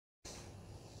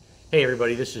Hey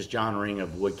everybody, this is John Ring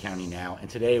of Wood County Now, and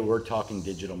today we're talking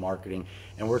digital marketing,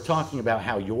 and we're talking about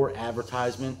how your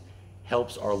advertisement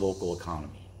helps our local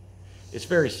economy. It's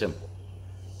very simple.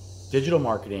 Digital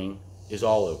marketing is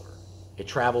all over. It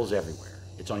travels everywhere.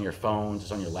 It's on your phones,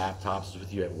 it's on your laptops, it's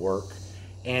with you at work,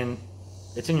 and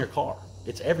it's in your car.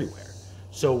 It's everywhere.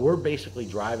 So we're basically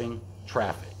driving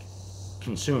traffic,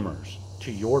 consumers,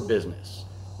 to your business,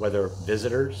 whether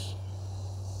visitors,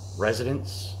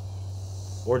 residents,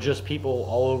 or just people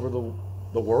all over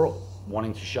the world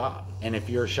wanting to shop. And if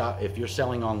you're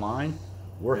selling online,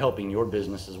 we're helping your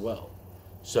business as well.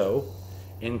 So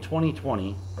in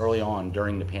 2020, early on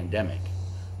during the pandemic,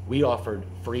 we offered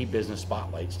free business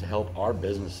spotlights to help our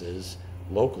businesses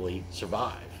locally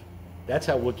survive. That's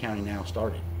how Wood County Now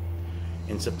started.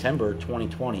 In September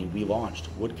 2020, we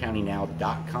launched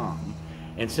woodcountynow.com,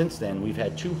 and since then we've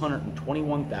had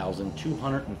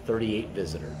 221,238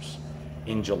 visitors.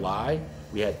 In July,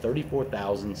 we had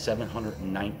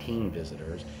 34,719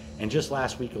 visitors, and just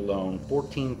last week alone,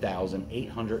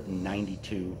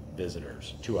 14,892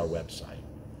 visitors to our website.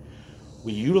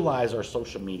 We utilize our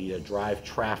social media to drive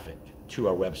traffic to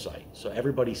our website so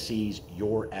everybody sees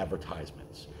your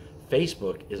advertisements.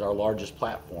 Facebook is our largest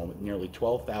platform with nearly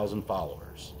 12,000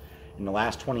 followers. In the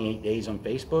last 28 days on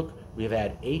Facebook, we have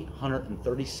had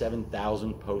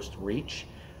 837,000 post reach,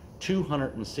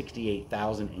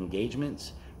 268,000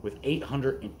 engagements, with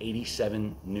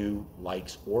 887 new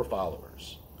likes or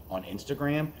followers. On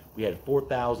Instagram, we had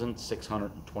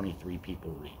 4,623 people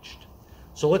reached.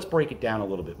 So let's break it down a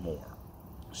little bit more.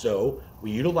 So we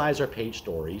utilize our page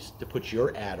stories to put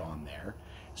your ad on there,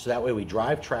 so that way we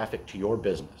drive traffic to your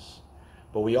business.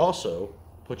 But we also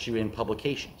put you in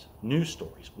publications, news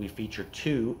stories. We feature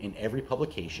 2 in every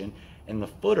publication, and the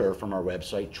footer from our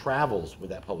website travels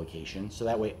with that publication, so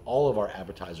that way all of our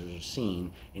advertisers are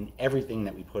seen in everything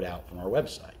that we put out from our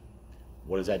website.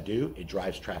 What does that do? It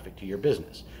drives traffic to your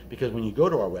business, because when you go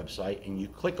to our website and you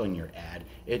click on your ad,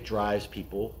 it drives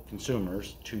people,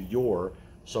 consumers, to your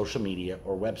social media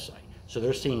or website. So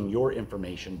they're seeing your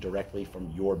information directly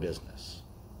from your business.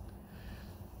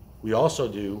 We also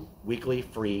do weekly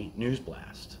free news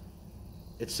blast.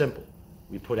 It's simple.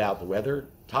 We put out the weather,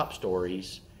 top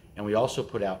stories, and we also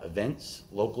put out events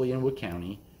locally in Wood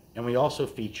County, and we also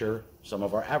feature some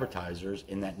of our advertisers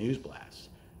in that news blast.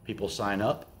 People sign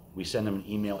up, we send them an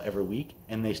email every week,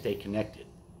 and they stay connected.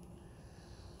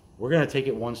 We're going to take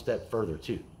it one step further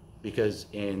too, because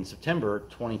in September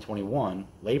 2021,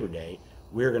 Labor Day,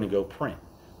 we're going to go print.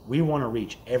 We want to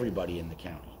reach everybody in the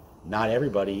county. Not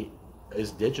everybody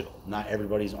is digital. Not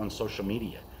everybody's on social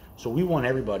media. So we want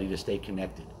everybody to stay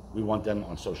connected. We want them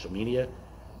on social media,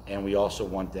 and we also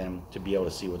want them to be able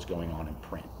to see what's going on in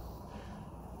print.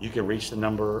 You can reach the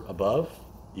number above.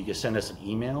 You can send us an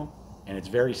email, and it's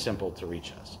very simple to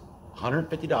reach us.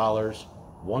 $150,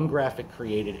 one graphic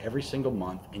created every single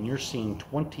month, and you're seen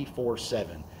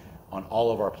 24/7 on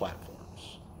all of our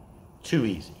platforms. Too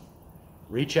easy.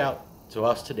 Reach out to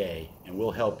us today, and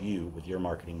we'll help you with your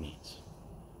marketing needs.